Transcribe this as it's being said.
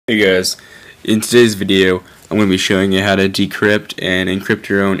Hey guys, in today's video I'm going to be showing you how to decrypt and encrypt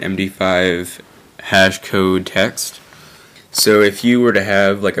your own MD5 hash code text. So if you were to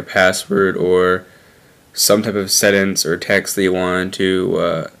have like a password or some type of sentence or text that you wanted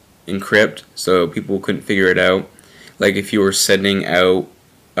to encrypt so people couldn't figure it out, like if you were sending out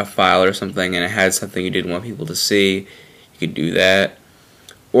a file or something and it had something you didn't want people to see, you could do that.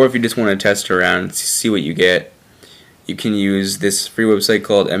 Or if you just want to test around and see what you get, you can use this free website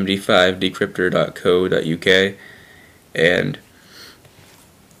called md5decryptor.co.uk, and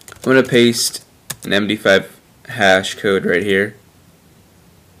I'm going to paste an MD5 hash code right here.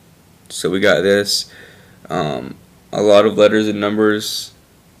 So we got this, a lot of letters and numbers,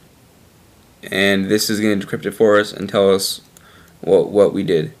 and this is going to decrypt it for us and tell us what we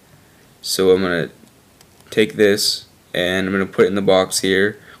did. So I'm going to take this and I'm going to put it in the box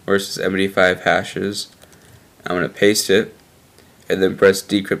here where it says MD5 hashes. I'm going to paste it and then press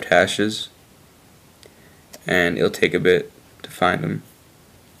decrypt hashes, and it'll take a bit to find them.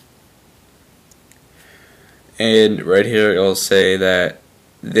 And right here it'll say that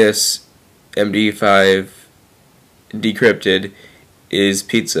this MD5 decrypted is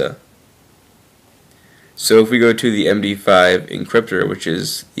pizza. So if we go to the MD5 encryptor, which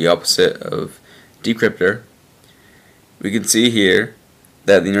is the opposite of decryptor, we can see here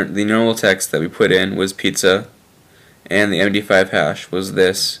that the normal text that we put in was pizza, and the MD5 hash was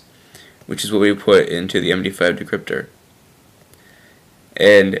this, which is what we put into the MD5 decryptor.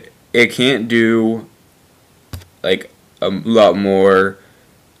 And it can't do like a lot more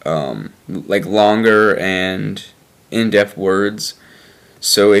like longer and in-depth words.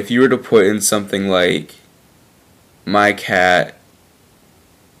 So if you were to put in something like my cat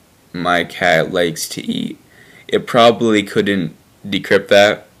likes to eat, it probably couldn't decrypt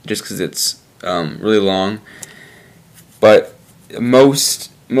that just because it's really long. But most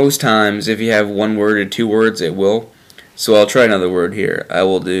times, if you have one word or two words, it will. So I'll try another word here. I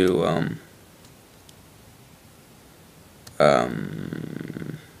will do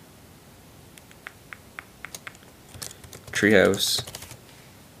treehouse,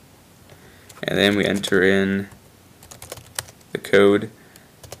 and then we enter in the code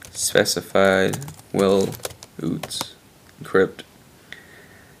specified will oots encrypt.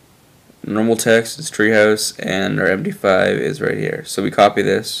 Normal text is treehouse, and our MD5 is right here. So we copy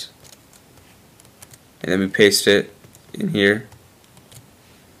this, and then we paste it in here,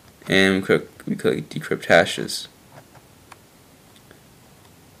 and we click decrypt hashes,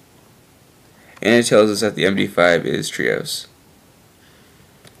 and it tells us that the MD5 is treehouse.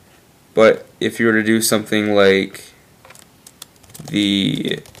 But if you were to do something like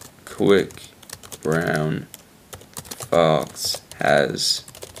the quick brown fox has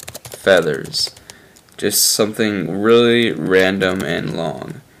feathers, just something really random and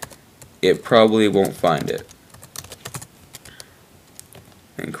long, it probably won't find it.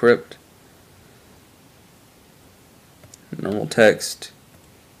 Encrypt, normal text,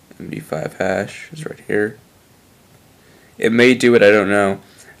 MD5 hash is right here. It may do it, I don't know.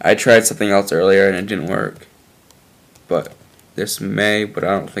 I tried something else earlier and it didn't work, but this may, but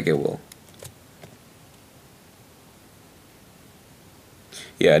I don't think it will.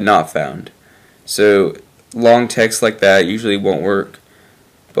 Yeah, not found. So long text like that usually won't work.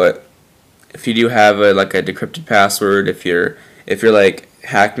 But if you do have like a decrypted password, if you're like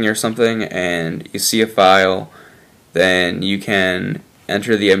hacking or something and you see a file, then you can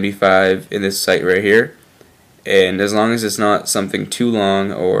enter the MD5 in this site right here. And as long as it's not something too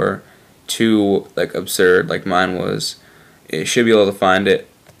long or too like absurd like mine was, it should be able to find it.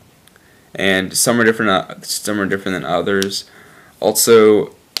 And some are different than others.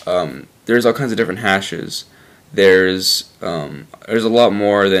 Also, there's all kinds of different hashes. There's a lot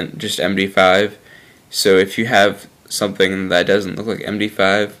more than just MD5. So if you have something that doesn't look like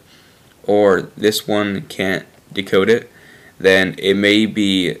MD5, or this one can't decode it, then it may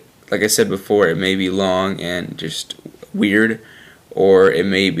be, like I said before, it may be long and just weird, or it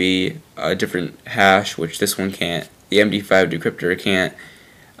may be a different hash, which this one can't. The MD5 decryptor can't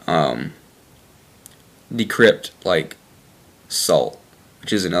decrypt like salt,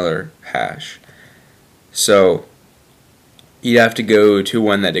 which is another hash. So you'd have to go to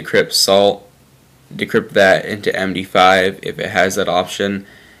one that decrypts salt, decrypt that into MD5 if it has that option,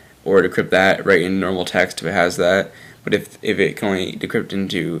 or decrypt that right in normal text if it has that. But if it can only decrypt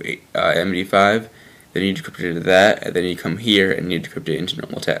into MD5, then you decrypt it into that, and then you come here and you decrypt it into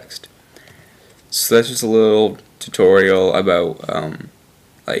normal text. So that's just a little tutorial about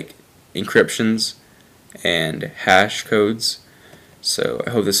like encryptions and hash codes. So I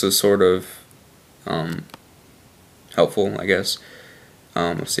hope this was sort of helpful, I guess.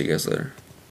 I'll see you guys later.